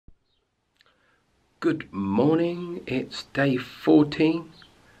Good morning, it's day 14,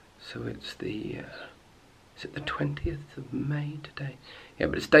 so it's is it the 20th of May today? Yeah,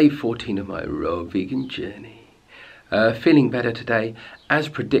 but it's day 14 of my raw vegan journey. Feeling better today. As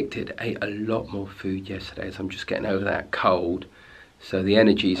predicted, ate a lot more food yesterday, so I'm just getting over that cold, so the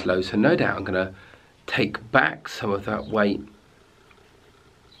energy's low, so no doubt I'm going to take back some of that weight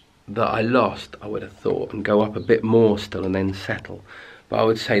that I lost, I would have thought, and go up a bit more still and then settle. But I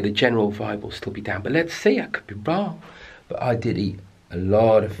would say the general vibe will still be down. But let's see, I could be wrong. But I did eat a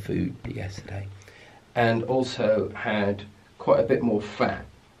lot of food yesterday. And also had quite a bit more fat.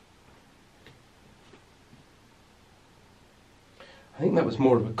 I think that was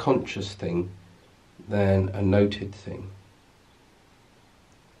more of a conscious thing than a noted thing.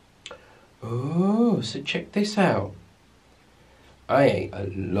 Oh, so check this out. I ate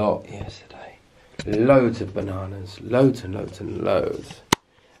a lot yesterday. Loads of bananas, loads and loads and loads.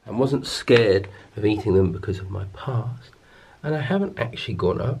 And wasn't scared of eating them because of my past. And I haven't actually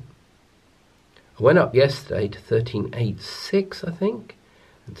gone up. I went up yesterday to 13.86, I think.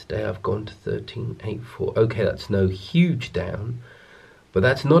 And today I've gone to 13.84. Okay, that's no huge down. But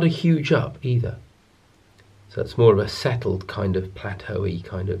that's not a huge up either. So it's more of a settled kind of plateau-y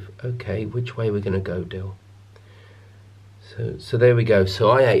kind of, okay, which way we're going to go, Dill? So there we go. So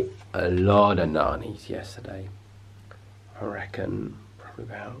I ate a lot of nanis yesterday. I reckon probably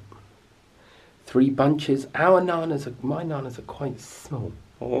about 3 bunches. My nanas are quite small.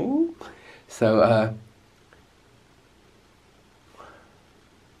 Oh. So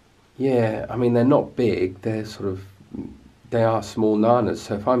yeah, I mean they're not big. They are small nanas.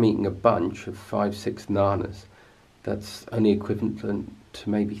 So if I'm eating a bunch of 5-6 nanas, that's only equivalent to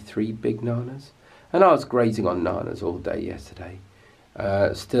maybe 3 big nanas. And I was grazing on nanas all day yesterday.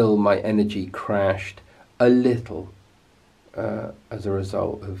 Still, my energy crashed a little as a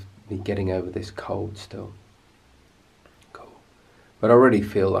result of me getting over this cold still. Cool. But I really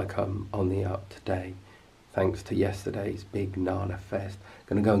feel like I'm on the up today, thanks to yesterday's big nana fest.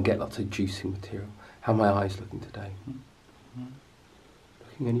 Gonna go and get lots of juicing material. How are my eyes looking today?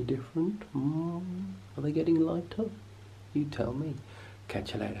 Looking any different? Are they getting lighter? You tell me.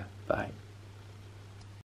 Catch you later. Bye.